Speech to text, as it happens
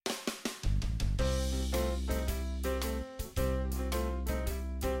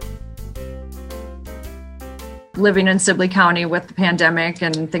living in Sibley County with the pandemic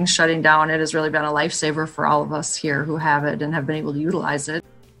and things shutting down, it has really been a lifesaver for all of us here who have it and have been able to utilize it.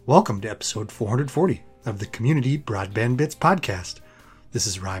 Welcome to episode 440 of the Community Broadband Bits podcast. This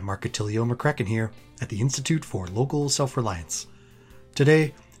is Rye Marcatilio McCracken here at the Institute for Local Self-Reliance.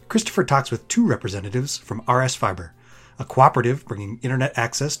 Today, Christopher talks with two representatives from RS Fiber, a cooperative bringing internet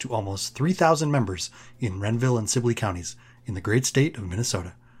access to almost 3,000 members in Renville and Sibley counties in the great state of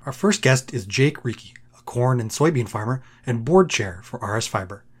Minnesota. Our first guest is Jake Reekie, a corn and soybean farmer and board chair for RS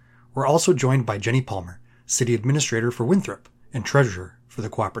Fiber. We're also joined by Jenny Palmer, city administrator for Winthrop and treasurer for the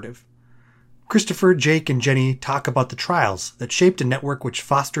cooperative. Christopher, Jake, and Jenny talk about the trials that shaped a network which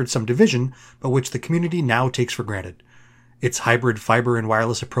fostered some division, but which the community now takes for granted. Its hybrid fiber and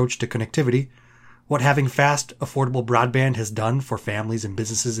wireless approach to connectivity, what having fast, affordable broadband has done for families and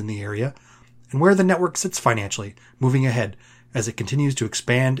businesses in the area, and where the network sits financially, moving ahead as it continues to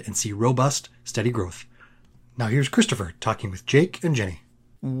expand and see robust, steady growth. Now here's Christopher talking with Jake and Jenny.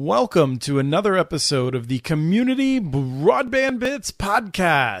 Welcome to another episode of the Community Broadband Bits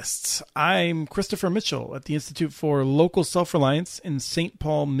podcast. I'm Christopher Mitchell at the Institute for Local Self-Reliance in St.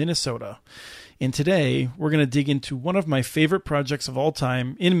 Paul, Minnesota. And today we're going to dig into one of my favorite projects of all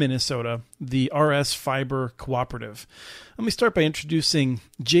time in Minnesota, the RS Fiber Cooperative. Let me start by introducing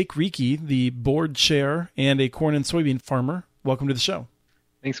Jake Reekie, the board chair and a corn and soybean farmer. Welcome to the show.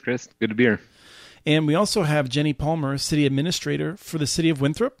 Thanks, Chris. Good to be here. And we also have Jenny Palmer, city administrator for the city of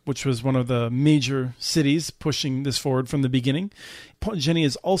Winthrop, which was one of the major cities pushing this forward from the beginning. Jenny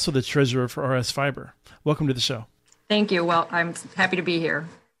is also the treasurer for RS Fiber. Welcome to the show. Thank you. Well, I'm happy to be here.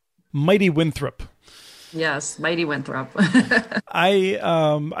 Mighty Winthrop. Yes, mighty Winthrop. I've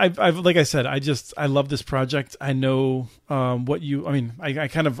like I said, I love this project. I know I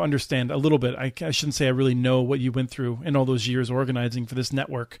kind of understand a little bit. I shouldn't say I really know what you went through in all those years organizing for this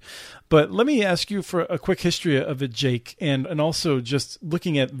network. But let me ask you for a quick history of it, Jake, and also just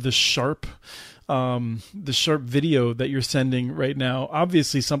looking at the sharp video that you're sending right now.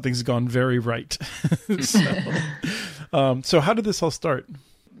 Obviously, something's gone very right. So how did this all start?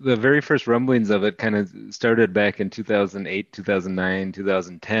 The very first rumblings of it kind of started back in 2008, 2009,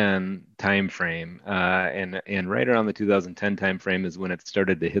 2010 timeframe, and right around the 2010 timeframe is when it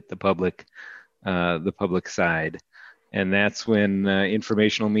started to hit the public side, and that's when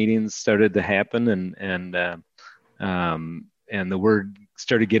informational meetings started to happen, and the word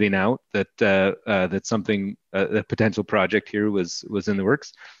started getting out that something, a potential project here was in the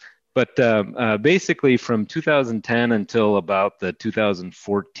works. But basically, from 2010 until about the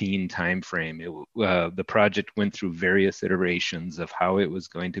 2014 timeframe, the project went through various iterations of how it was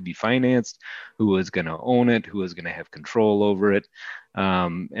going to be financed, who was going to own it, who was going to have control over it.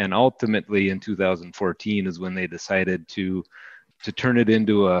 And ultimately, in 2014 is when they decided to turn it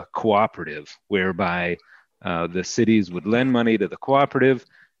into a cooperative, whereby the cities would lend money to the cooperative,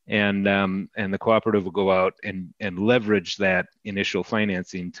 and the cooperative will go out and leverage that initial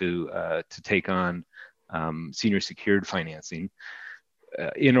financing to take on senior secured financing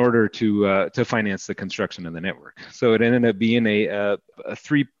in order to finance the construction of the network. So it ended up being a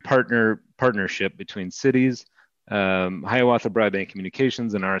partnership between cities, Hiawatha Broadband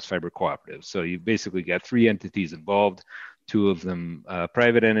Communications, and RS Fiber Cooperative. So you've basically got three entities involved, two of them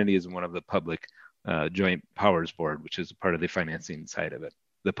private entities and one of the public joint powers board, which is part of the financing side of it.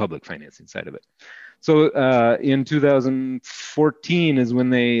 The public financing side of it. So in 2014 is when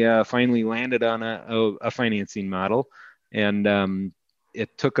they finally landed on a financing model, and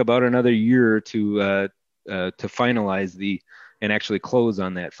it took about another year to finalize and actually close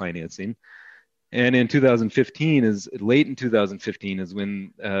on that financing. And in 2015 is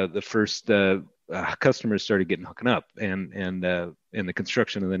when the first customers started getting hooking up, and the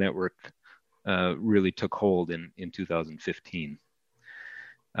construction of the network really took hold in 2015.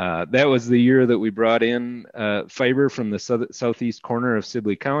 That was the year that we brought in fiber from the southeast corner of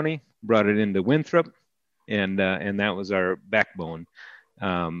Sibley County, brought it into Winthrop, and that was our backbone.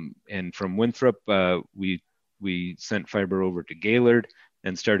 And from Winthrop, we sent fiber over to Gaylord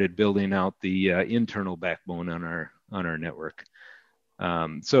and started building out the internal backbone on our network.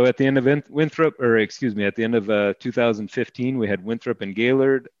 So at the end of at the end of 2015, we had Winthrop and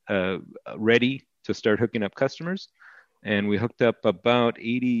Gaylord ready to start hooking up customers. And we hooked up about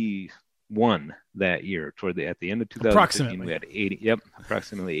 81 that year. At the end of 2015, we had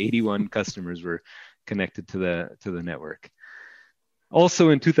approximately 81 customers were connected to the network.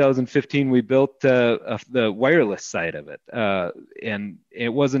 Also in 2015, we built the wireless side of it, and it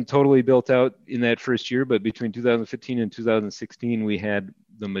wasn't totally built out in that first year. But between 2015 and 2016, we had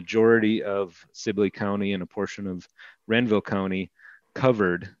the majority of Sibley County and a portion of Renville County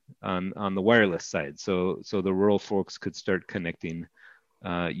covered on the wireless side. So the rural folks could start connecting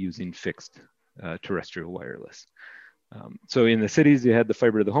using fixed terrestrial wireless. So in the cities, you had the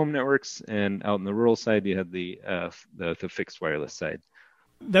fiber to the home networks, and out in the rural side, you had the fixed wireless side.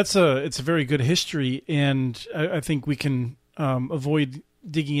 It's a very good history, and I think we can avoid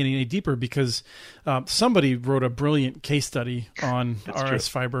digging in any deeper because somebody wrote a brilliant case study on RS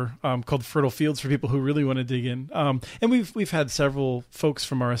fiber called Fertile Fields for people who really want to dig in. And we've had several folks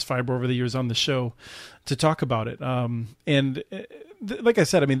from RS fiber over the years on the show to talk about it. Like I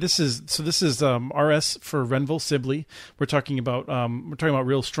said, I mean, this is RS for Renville, Sibley. We're talking about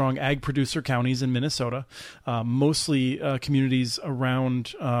real strong ag producer counties in Minnesota, mostly communities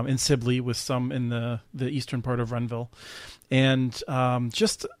around in Sibley, with some in the eastern part of Renville, and I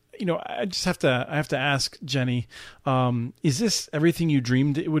have to ask Jenny, is this everything you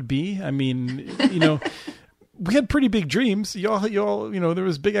dreamed it would be? I mean, we had pretty big dreams. Y'all, there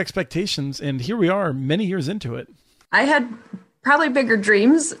was big expectations, and here we are, many years into it. I had probably bigger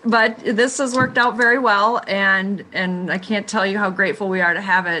dreams, but this has worked out very well, and I can't tell you how grateful we are to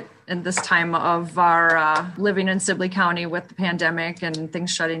have it in this time of our living in Sibley County with the pandemic and things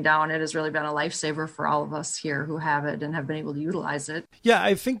shutting down. It has really been a lifesaver for all of us here who have it and have been able to utilize it. Yeah,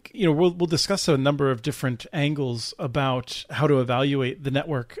 I think we'll discuss a number of different angles about how to evaluate the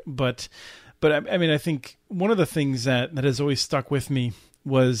network, but I mean, I think one of the things that has always stuck with me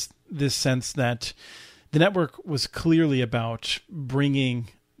was this sense that the network was clearly about bringing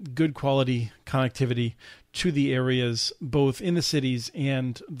good quality connectivity to the areas, both in the cities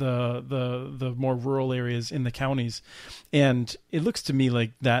and the more rural areas in the counties. And it looks to me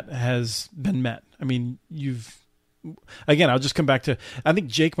like that has been met. I mean, again, I'll just come back to, I think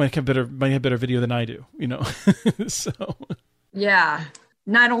Jake might have better video than I do, so. Yeah.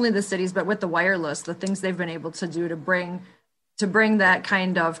 Not only the cities, but with the wireless, the things they've been able to do to bring that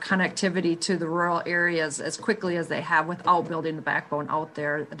kind of connectivity to the rural areas as quickly as they have without building the backbone out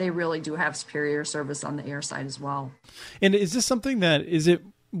there. They really do have superior service on the air side as well. And is this something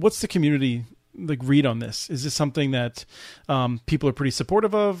what's the community read on this? Is this something that people are pretty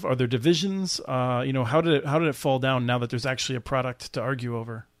supportive of? Are there divisions? How did it fall down now that there's actually a product to argue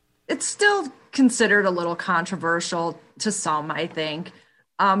over? It's still considered a little controversial to some, I think.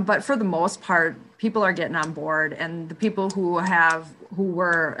 But for the most part, people are getting on board, and the people who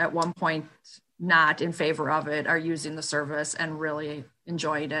were at one point not in favor of it are using the service and really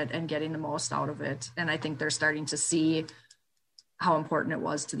enjoying it and getting the most out of it. And I think they're starting to see how important it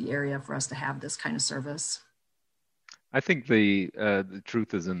was to the area for us to have this kind of service. I think the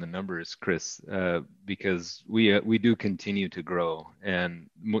truth is in the numbers, Chris, because we do continue to grow, and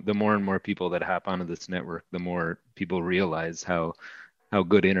the more and more people that hop onto this network, the more people realize how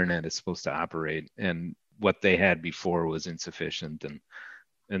good internet is supposed to operate, and what they had before was insufficient.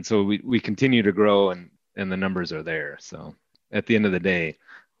 And so we continue to grow, and the numbers are there. So at the end of the day,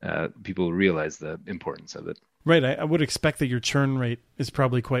 people realize the importance of it. Right. I would expect that your churn rate is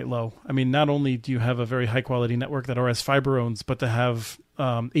probably quite low. I mean, not only do you have a very high quality network that RS Fiber owns, but to have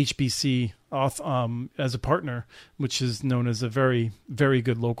HBC as a partner, which is known as a very, very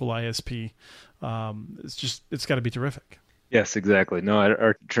good local ISP, it's got to be terrific. Yes, exactly. No,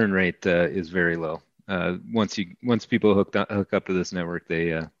 our churn rate is very low. Once people hook up to this network, they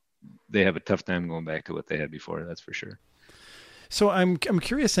have a tough time going back to what they had before. That's for sure. So I'm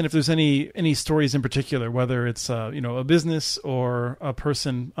curious, and if there's any stories in particular, whether it's a business or a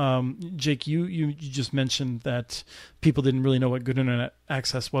person. Jake, you just mentioned that people didn't really know what good internet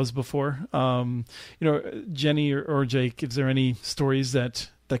access was before. Jenny or Jake, is there any stories that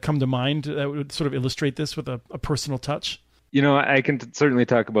come to mind that would sort of illustrate this with a personal touch? I can certainly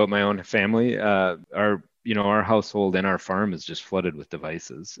talk about my own family. Our household and our farm is just flooded with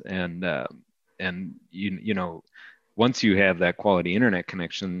devices, and once you have that quality internet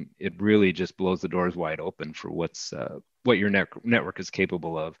connection, it really just blows the doors wide open for what your network is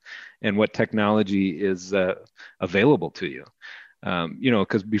capable of, and what technology is available to you.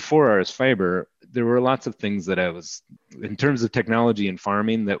 Because before RS Fiber, there were lots of things that in terms of technology and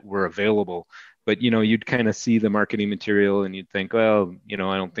farming, that were available. But, you'd kind of see the marketing material and you'd think, well, I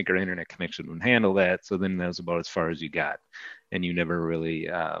don't think our internet connection would handle that. So then that was about as far as you got. And you never really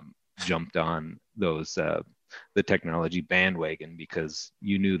jumped on the technology bandwagon, because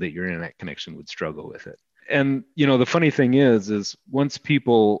you knew that your internet connection would struggle with it. And, the funny thing is once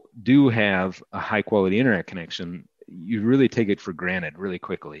people do have a high quality internet connection, you really take it for granted really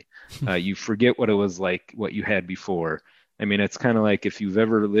quickly. You forget what it was like, what you had before. I mean, it's kind of like if you've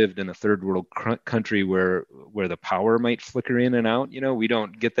ever lived in a third world country where the power might flicker in and out. We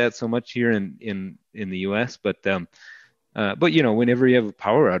don't get that so much here in the U.S., but But whenever you have a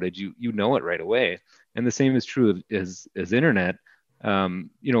power outage, you know it right away. And the same is true as internet.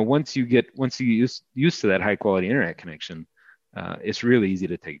 Once you used to that high quality internet connection, it's really easy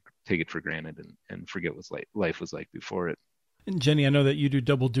to take it for granted and forget what life was like before it. And Jenny, I know that you do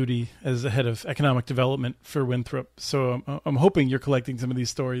double duty as the head of economic development for Winthrop, so I'm hoping you're collecting some of these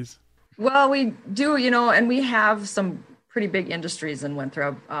stories. Well, we do, and we have some pretty big industries in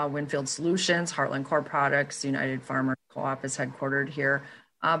Winthrop. Winfield Solutions, Heartland Core Products, United Farmer Co-op is headquartered here.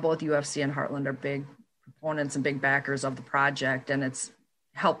 Both UFC and Heartland are big proponents and big backers of the project, and it's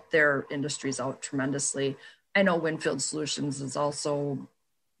helped their industries out tremendously. I know Winfield Solutions is also,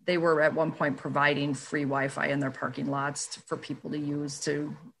 they were at one point providing free Wi-Fi in their parking lots for people to use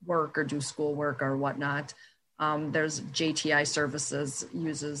to work or do schoolwork or whatnot. There's JTI Services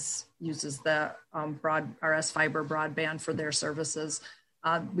uses the RS Fiber broadband for their services.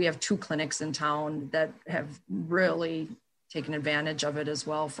 We have 2 clinics in town that have really taken advantage of it as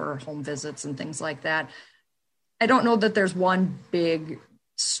well for home visits and things like that. I don't know that there's one big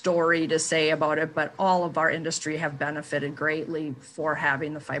story to say about it, but all of our industry have benefited greatly for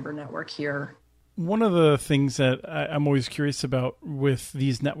having the fiber network here. One of the things that I'm always curious about with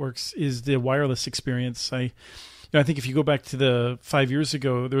these networks is the wireless experience. I think if you go back to the 5 years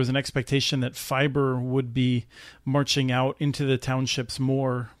ago, there was an expectation that fiber would be marching out into the townships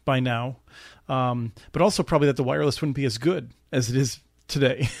more by now, but also probably that the wireless wouldn't be as good as it is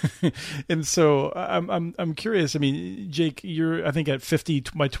today. And so I'm curious. I mean, Jake, you're, I think, at 50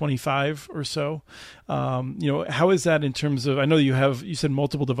 by 25 or so. How is that in terms of, I know you said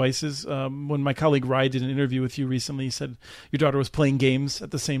multiple devices. When my colleague Rye did an interview with you recently, he said your daughter was playing games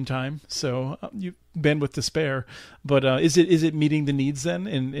at the same time. So you bandwidth to spare, but is it meeting the needs then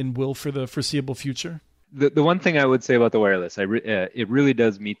and will for the foreseeable future? The one thing I would say about the wireless, it really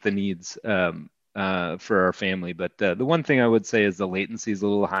does meet the needs for our family. But the one thing I would say is the latency is a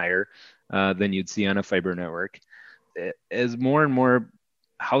little higher than you'd see on a fiber network. As more and more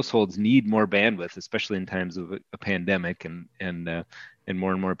households need more bandwidth, especially in times of a pandemic, and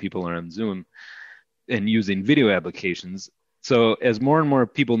more and more people are on Zoom and using video applications. So as more and more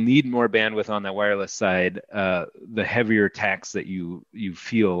people need more bandwidth on that wireless side, the heavier tax that you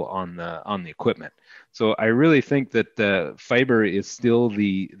feel on the equipment. So I really think that fiber is still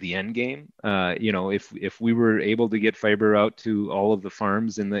the end game. If we were able to get fiber out to all of the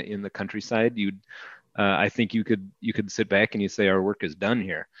farms in the countryside, I think you could sit back and you say our work is done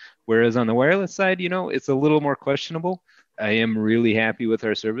here. Whereas on the wireless side, it's a little more questionable. I am really happy with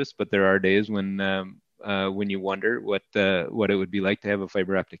our service, but there are days when you wonder what it would be like to have a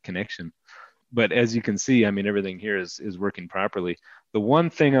fiber optic connection. But as you can see, I mean, everything here is working properly. The one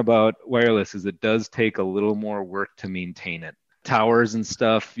thing about wireless is it does take a little more work to maintain it. Towers and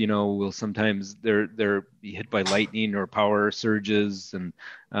stuff, will sometimes they're be hit by lightning or power surges, and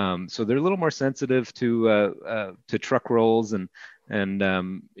so they're a little more sensitive to truck rolls, and you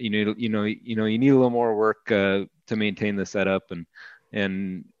need a little more work to maintain the setup,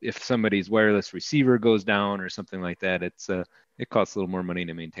 and if somebody's wireless receiver goes down or something like that, it costs a little more money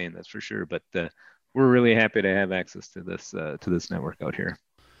to maintain, that's for sure. But we're really happy to have access to this network out here.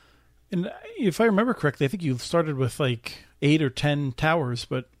 And if I remember correctly, I think you started with like 8 or 10 towers,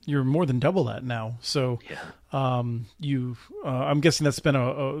 but you're more than double that now. So yeah. I'm guessing that's been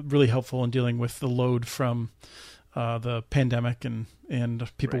a really helpful in dealing with the load from the pandemic and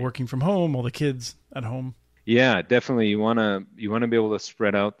people right. working from home, all the kids at home. Yeah, definitely. You want to be able to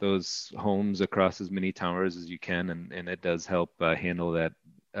spread out those homes across as many towers as you can, and it does help handle that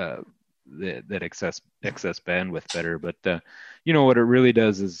excess bandwidth better. But what it really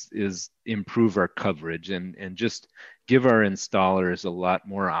does is improve our coverage and just give our installers a lot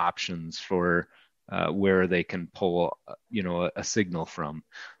more options for where they can pull a signal from.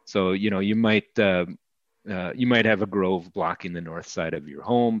 So you might have a grove blocking the north side of your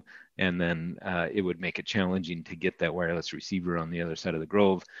home, and then it would make it challenging to get that wireless receiver on the other side of the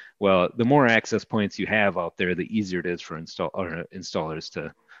grove. Well, the more access points you have out there, the easier it is for installers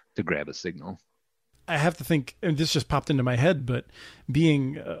to grab a signal. I have to think, and this just popped into my head, but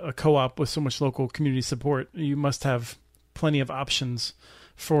being a co-op with so much local community support, you must have plenty of options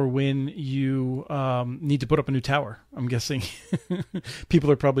for when you need to put up a new tower. I'm guessing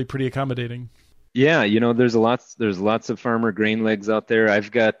people are probably pretty accommodating. Yeah, there's lots of farmer grain legs out there. I've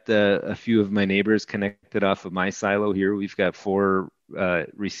got a few of my neighbors connected off of my silo here. We've got 4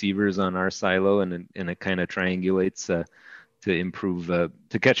 receivers on our silo, and it kind of triangulates to improve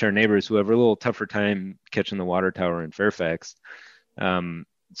to catch our neighbors who have a little tougher time catching the water tower in Fairfax.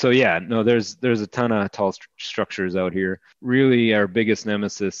 So yeah, no, there's a ton of tall structures out here. Really, our biggest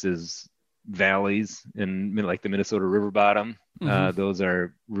nemesis is valleys in like the Minnesota river bottom. Those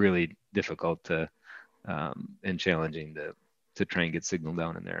are really difficult to and challenging to try and get signal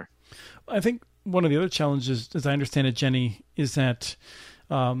down in there. I think one of the other challenges, as I understand it, Jenny, is that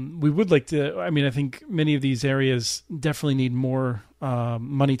we would like to, I think many of these areas definitely need more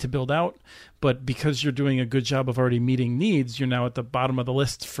money to build out, but because you're doing a good job of already meeting needs, you're now at the bottom of the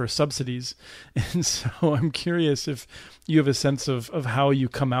list for subsidies. And so I'm curious if you have a sense of how you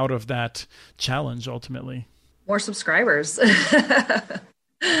come out of that challenge ultimately. More subscribers.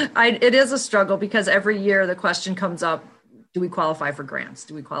 It is a struggle because every year the question comes up, do we qualify for grants?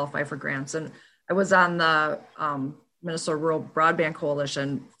 Do we qualify for grants? And I was on the Minnesota Rural Broadband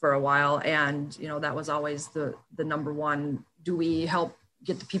Coalition for a while. And, that was always the number one. Do we help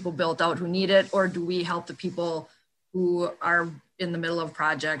get the people built out who need it? Or do we help the people who are in the middle of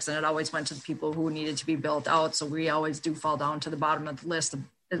projects? And it always went to the people who needed to be built out. So we always do fall down to the bottom of the list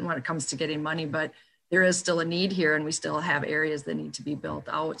when it comes to getting money, but there is still a need here and we still have areas that need to be built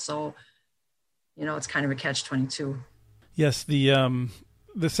out. So, it's kind of a catch-22. Yes. The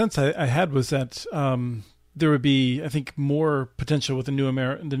sense I had was that there would be, I think, more potential with the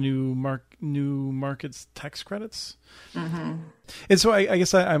new markets tax credits. Mm-hmm. And so I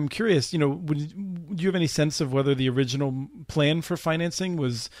guess I'm curious, do you have any sense of whether the original plan for financing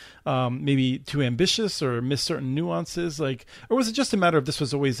was maybe too ambitious or missed certain nuances, or was it just a matter of this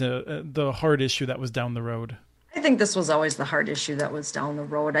was always the hard issue that was down the road? I think this was always the hard issue that was down the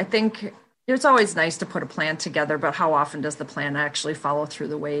road. I think it's always nice to put a plan together, but how often does the plan actually follow through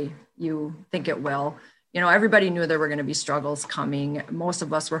the way you think it will? Everybody knew there were going to be struggles coming. Most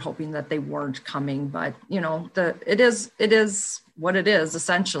of us were hoping that they weren't coming, but it is what it is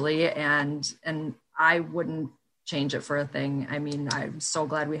essentially. And I wouldn't change it for a thing. I'm so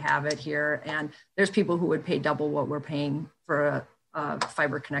glad we have it here. And there's people who would pay double what we're paying for a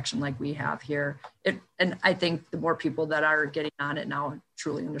fiber connection like we have here. And I think the more people that are getting on it now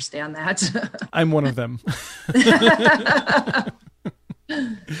truly understand that. I'm one of them.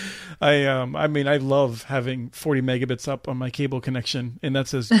 I love having 40 megabits up on my cable connection, and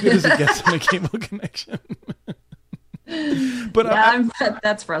that's as good as it gets on a cable connection. But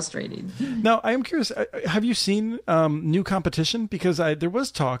that's frustrating. Now, I am curious, have you seen new competition? Because there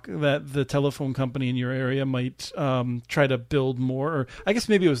was talk that the telephone company in your area might try to build more, or I guess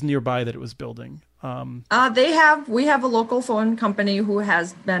maybe it was nearby that it was building. We have a local phone company who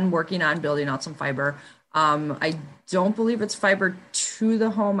has been working on building out some fiber. I don't believe it's fiber to the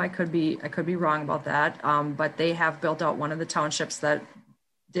home. I could be wrong about that. But they have built out one of the townships that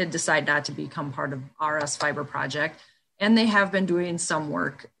did decide not to become part of RS Fiber project. And they have been doing some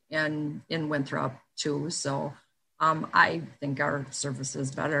work in Winthrop too. So I think our service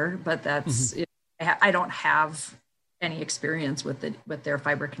is better, but that's, I don't have any experience with their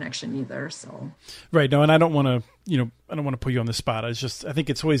fiber connection either. So. Right. No, and I don't want to put you on the spot. I think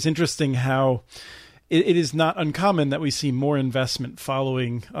it's always interesting how it is not uncommon that we see more investment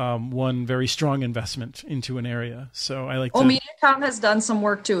following one very strong investment into an area. So I like to. Mediacom has done some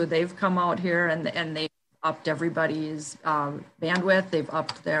work too. They've come out here and they've upped everybody's bandwidth. They've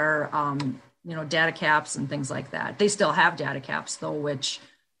upped their data caps and things like that. They still have data caps though, which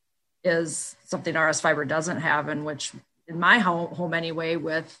is something RS Fiber doesn't have, and which in my home anyway,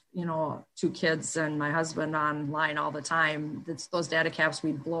 with 2 kids and my husband online all the time, those data caps,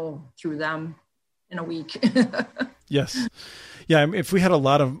 we'd blow through them in a week. Yes. Yeah. If we had a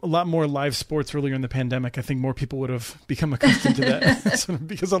lot more live sports earlier in the pandemic, I think more people would have become accustomed to that. So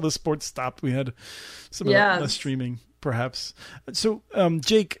because all the sports stopped, we had some of that less streaming perhaps. So,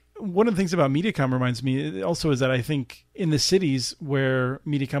 Jake, one of the things about Mediacom reminds me also is that I think in the cities where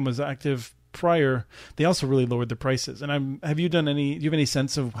Mediacom was active prior, they also really lowered the prices. And do you have any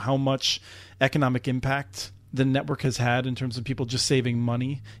sense of how much economic impact the network has had in terms of people just saving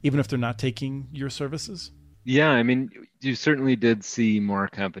money, even if they're not taking your services? Yeah, you certainly did see more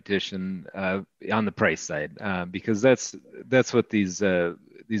competition on the price side because that's what these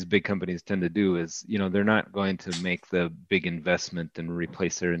big companies tend to do is, they're not going to make the big investment and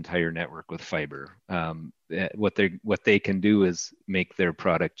replace their entire network with fiber. What they can do is make their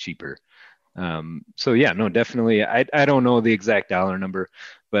product cheaper. So yeah, no, definitely. I don't know the exact dollar number,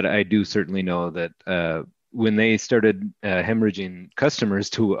 but I do certainly know that when they started hemorrhaging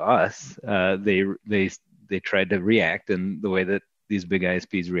customers to us, they tried to react, and the way that these big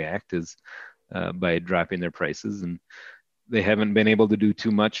ISPs react is by dropping their prices, and they haven't been able to do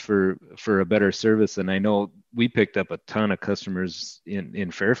too much for a better service. And I know we picked up a ton of customers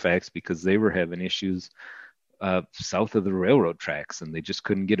in Fairfax because they were having issues south of the railroad tracks, and they just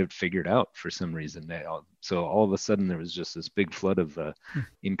couldn't get it figured out for some reason. So all of a sudden there was just this big flood of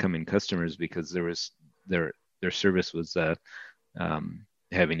incoming customers because their service was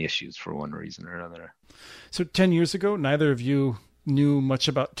having issues for one reason or another. So 10 years ago, neither of you knew much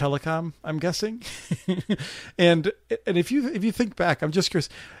about telecom, I'm guessing. and if you think back, I'm just curious,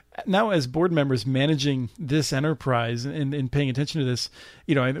 now as board members managing this enterprise and paying attention to this,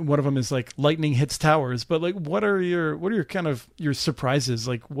 one of them is like lightning hits towers, but like, what are your kind of your surprises?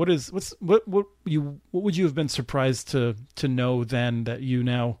 Like what would you have been surprised to know then that you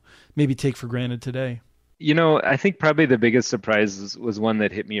now maybe take for granted today? I think probably the biggest surprise was one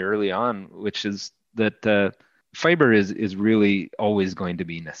that hit me early on, which is that fiber is really always going to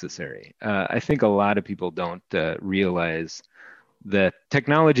be necessary. I think a lot of people don't realize that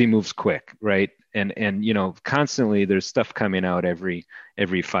technology moves quick, right? And constantly there's stuff coming out every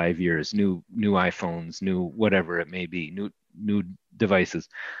 5 years, new iPhones, new whatever it may be, new devices.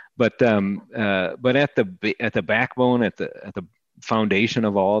 But at the backbone, at the foundation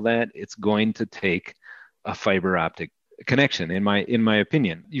of all that, it's going to take a fiber optic connection, in my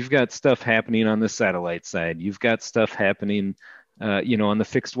opinion. You've got stuff happening on the satellite side. You've got stuff happening, on the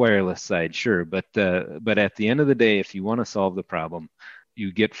fixed wireless side, sure. But at the end of the day, if you want to solve the problem,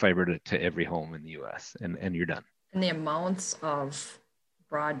 you get fiber to every home in the U.S. and you're done. And the amounts of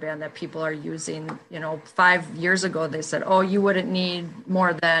broadband that people are using, 5 years ago, they said, oh, you wouldn't need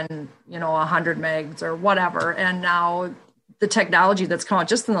more than, 100 megs or whatever. And now the technology that's come out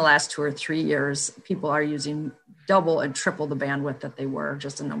just in the last 2 or 3 years, people are using double and triple the bandwidth that they were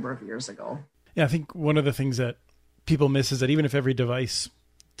just a number of years ago. Yeah, I think one of the things that people miss is that even if every device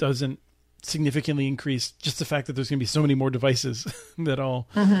doesn't significantly increase, just the fact that there's going to be so many more devices that all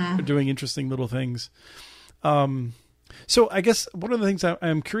are doing interesting little things. So I guess one of the things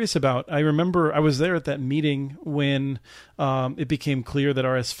I'm curious about, I remember I was there at that meeting when it became clear that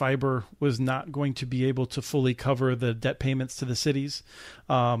RS Fiber was not going to be able to fully cover the debt payments to the cities.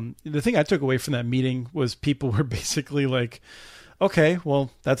 The thing I took away from that meeting was people were basically like, okay,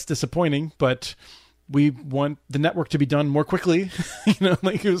 well, that's disappointing, but we want the network to be done more quickly.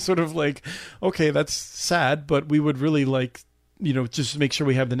 Like it was sort of like, okay, that's sad, but we would really like, just make sure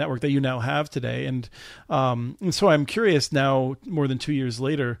we have the network that you now have today. And so I'm curious now, more than 2 years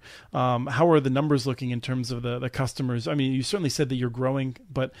later, how are the numbers looking in terms of the customers? I mean, you certainly said that you're growing,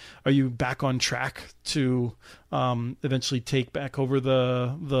 but are you back on track to eventually take back over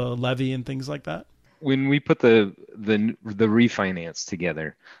the levy and things like that? When we put the refinance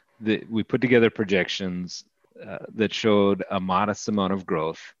together, we put together projections that showed a modest amount of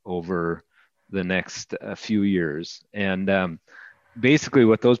growth over the next few years. And basically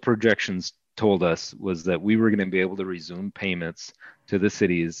what those projections told us was that we were going to be able to resume payments to the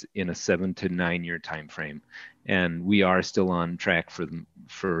cities in a 7 to 9 year time frame. And we are still on track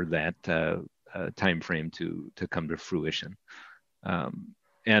for that time frame to come to fruition.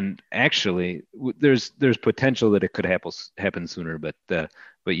 And actually, there's potential that it could happen sooner, but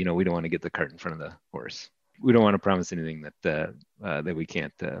we don't want to get the cart in front of the horse. We don't want to promise anything that we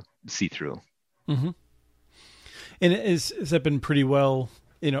can't see through. Mm-hmm. And has that been pretty well,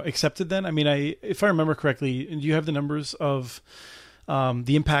 accepted then? I mean, if I remember correctly, do you have the numbers of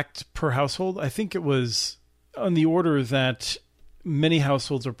the impact per household? I think it was on the order that many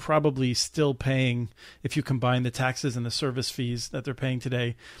households are probably still paying, if you combine the taxes and the service fees that they're paying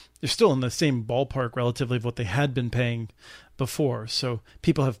today, they're still in the same ballpark relatively of what they had been paying before. So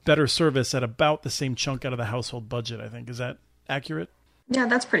people have better service at about the same chunk out of the household budget, I think. Is that accurate? Yeah,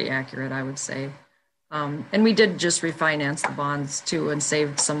 that's pretty accurate, I would say. And we did just refinance the bonds too and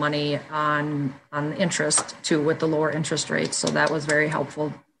saved some money on interest too with the lower interest rates. So that was very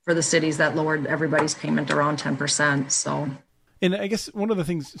helpful for the cities. That lowered everybody's payment around 10%. So. And I guess one of the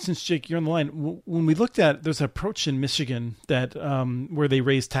things, since Jake, you're on the line, when we looked at, there's an approach in Michigan that where they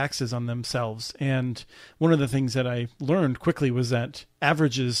raise taxes on themselves. And one of the things that I learned quickly was that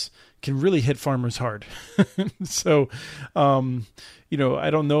averages can really hit farmers hard. So, I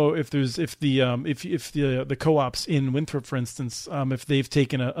don't know if the co-ops in Winthrop, for instance, if they've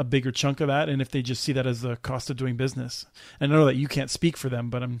taken a bigger chunk of that and if they just see that as the cost of doing business. And I know that you can't speak for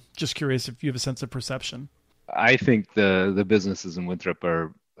them, but I'm just curious if you have a sense of perception. I think the businesses in Winthrop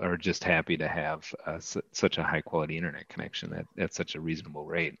are just happy to have such a high quality internet connection at such a reasonable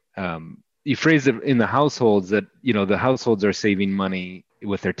rate. You phrased it in the households that, the households are saving money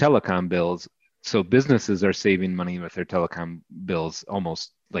with their telecom bills. So businesses are saving money with their telecom bills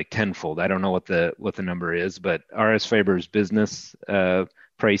almost like tenfold. I don't know what the number is, but RS Fiber's business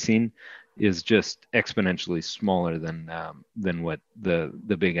pricing is just exponentially smaller than what the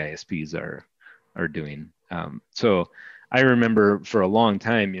big ISPs are doing. So I remember for a long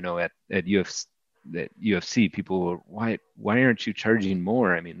time, at UFC, people were, why aren't you charging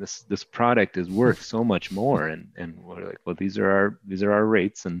more? I mean, this product is worth so much more, and we're like, well, these are our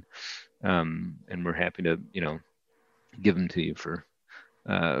rates, and we're happy to give them to you for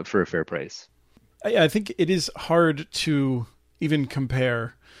a fair price. I think it is hard to even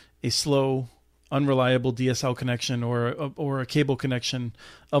compare a slow, unreliable DSL connection or a cable connection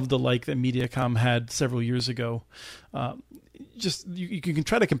of the like that Mediacom had several years ago. Just you can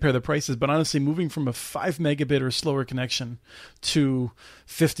try to compare the prices, but honestly, moving from a 5 megabit or slower connection to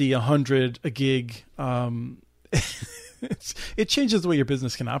 50, 100, a gig, it changes the way your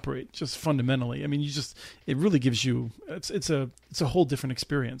business can operate just fundamentally. I mean, it really gives you, it's a whole different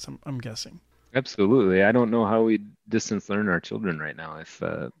experience. I'm guessing. Absolutely. I don't know how we distance learn our children right now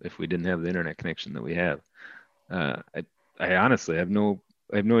if we didn't have the internet connection that we have. I honestly have no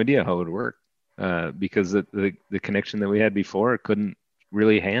idea how it would work, because the connection that we had before couldn't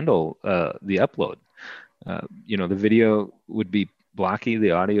really handle the upload. The video would be blocky,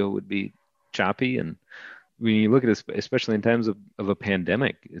 the audio would be choppy, and when you look at it, especially in times of a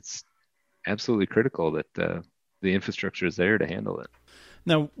pandemic, it's absolutely critical that the infrastructure is there to handle it.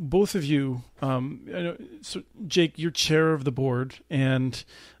 Now, both of you, so Jake, you're chair of the board, and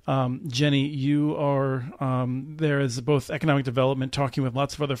Jenny, you are there as both economic development, talking with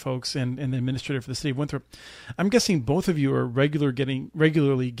lots of other folks, and the administrator for the city of Winthrop. I'm guessing both of you are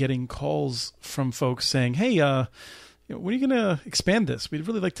regularly getting calls from folks saying, "Hey, when are you going to expand this? We'd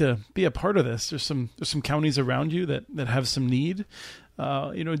really like to be a part of this. There's some counties around you that have some need."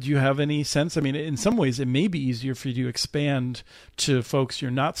 Do you have any sense? I mean, in some ways, it may be easier for you to expand to folks you're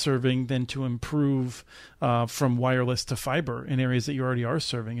not serving than to improve from wireless to fiber in areas that you already are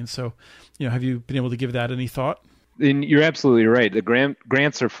serving. And so, have you been able to give that any thought? And you're absolutely right. The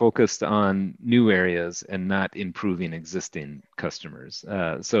grants are focused on new areas and not improving existing customers.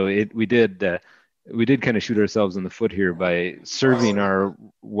 So we did kind of shoot ourselves in the foot here by serving our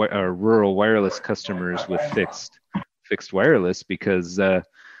rural wireless customers with fixed wireless, because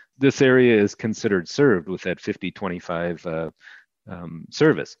this area is considered served with that 50-25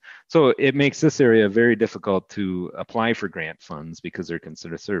 service. So it makes this area very difficult to apply for grant funds because they're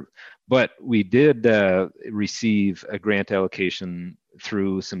considered served. But we did receive a grant allocation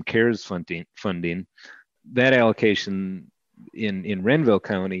through some CARES funding. That allocation in Renville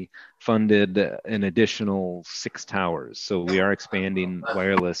County funded an additional 6 towers. So we are expanding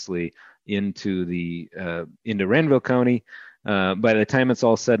wirelessly into Renville County. By the time it's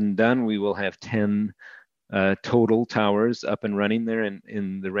all said and done, we will have 10 total towers up and running there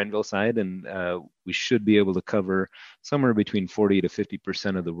in the Renville side, and we should be able to cover somewhere between 40 to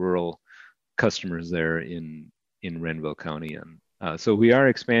 50% of the rural customers there in Renville County. And so we are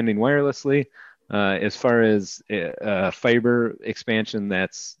expanding wirelessly. As far as fiber expansion,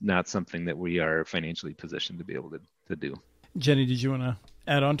 that's not something that we are financially positioned to be able to do. Jenny, did you want to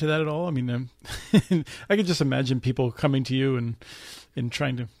add on to that at all? I mean, I could just imagine people coming to you and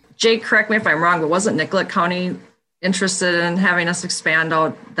trying to... Jake, correct me if I'm wrong, but wasn't Nicollet County interested in having us expand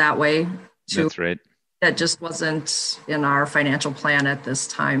out that way too? That's right. That just wasn't in our financial plan at this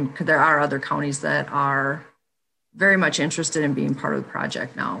time. There are other counties that are very much interested in being part of the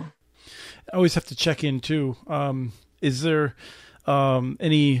project now. I always have to check in too. Is there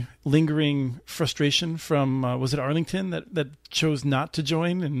any lingering frustration from, was it Arlington that chose not to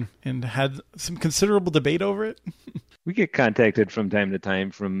join and had some considerable debate over it? We get contacted from time to time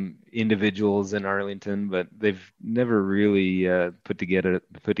from individuals in Arlington, but they've never really put together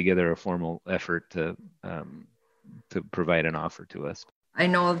a formal effort to provide an offer to us. I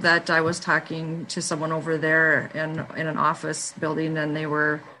know that I was talking to someone over there in an office building, and they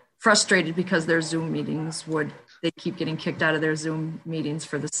were frustrated because their Zoom meetings they keep getting kicked out of their Zoom meetings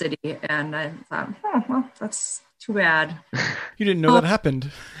for the city. And I thought, well, that's too bad. You didn't know that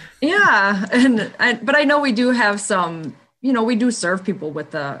happened. Yeah. But I know we do have some, we do serve people with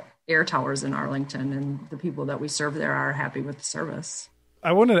the air towers in Arlington, and the people that we serve there are happy with the service.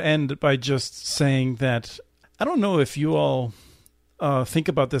 I wanted to end by just saying that I don't know if you all think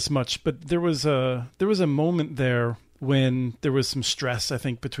about this much, but there was a moment there when there was some stress, I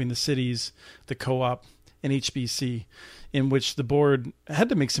think, between the cities, the co-op, and HBC, in which the board had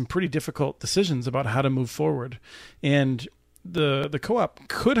to make some pretty difficult decisions about how to move forward. And the co-op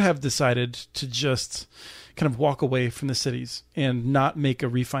could have decided to just kind of walk away from the cities and not make a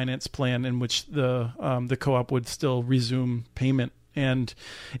refinance plan in which the co-op would still resume payment And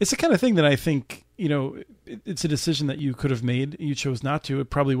it's the kind of thing that I think, it's a decision that you could have made. You chose not to. It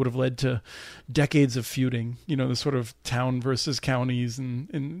probably would have led to decades of feuding, the sort of town versus counties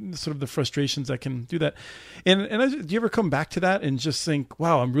and sort of the frustrations that can do that. And do you ever come back to that and just think,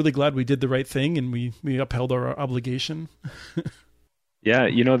 wow, I'm really glad we did the right thing and we upheld our obligation? Yeah,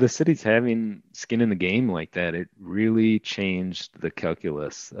 the city's having skin in the game like that. It really changed the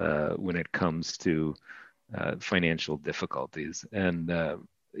calculus when it comes to financial difficulties. And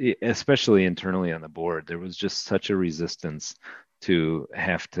especially internally on the board, there was just such a resistance to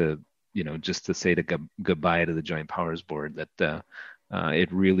have to, just to say goodbye to the Joint Powers Board that it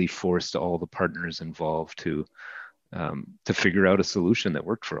really forced all the partners involved to figure out a solution that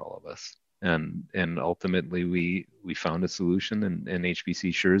worked for all of us. And ultimately we found a solution, and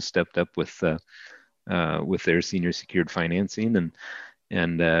HBC Sures stepped up with their senior secured financing,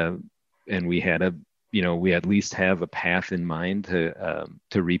 and we had we at least have a path in mind to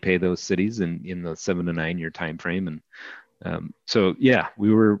repay those cities in the 7 to 9 year time frame. And so yeah,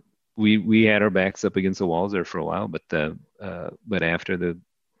 we had our backs up against the walls there for a while, but after the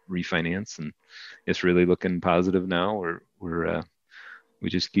refinance, and it's really looking positive now. We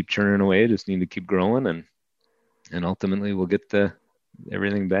just keep churning away, just need to keep growing, and ultimately we'll get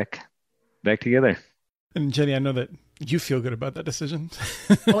everything back together. And Jenny, I know that you feel good about that decision.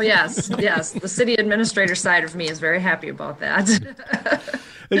 Oh, yes. The city administrator side of me is very happy about that.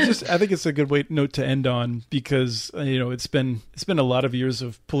 I think it's a good note to end on, because it's been a lot of years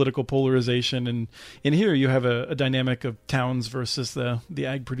of political polarization, and in here you have a dynamic of towns versus the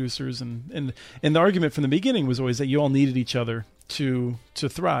ag producers, and the argument from the beginning was always that you all needed each other to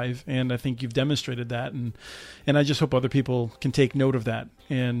thrive, and I think you've demonstrated that, and I just hope other people can take note of that,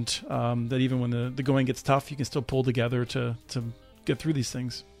 and that even when the going gets tough, you can still pull together to get through these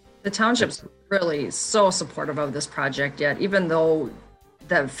things. The township's really so supportive of this project yet, even though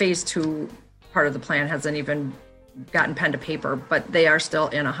the phase 2 part of the plan hasn't even gotten pen to paper, but they are still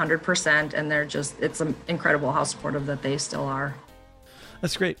in 100%, and it's incredible how supportive that they still are.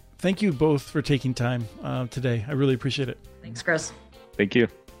 That's great. Thank you both for taking time today. I really appreciate it. Thanks, Chris. Thank you.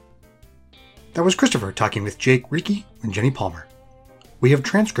 That was Christopher talking with Jake Rieke and Jenny Palmer. We have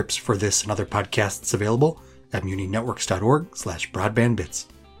transcripts for this and other podcasts available at muninetworks.org/broadbandbits.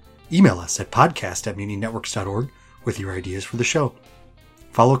 Email us at podcast@muninetworks.org with your ideas for the show.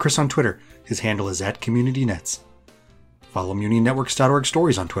 Follow Chris on Twitter. His handle is @CommunityNets. Follow muninetworks.org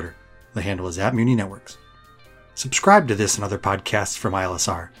stories on Twitter. The handle is @muninetworks. Subscribe to this and other podcasts from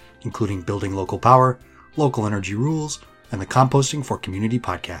ILSR, including Building Local Power, Local Energy Rules, and the Composting for Community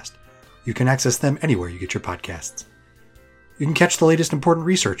podcast. You can access them anywhere you get your podcasts. You can catch the latest important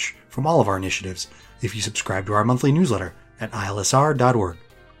research from all of our initiatives if you subscribe to our monthly newsletter at ilsr.org.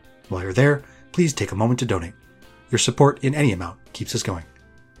 While you're there, please take a moment to donate. Your support in any amount keeps us going.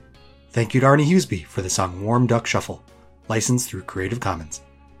 Thank you to Arnie Huseby for the song Warm Duck Shuffle, licensed through Creative Commons.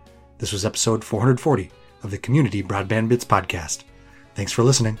 This was episode 440 of the Community Broadband Bits podcast. Thanks for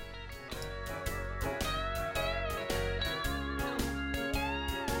listening.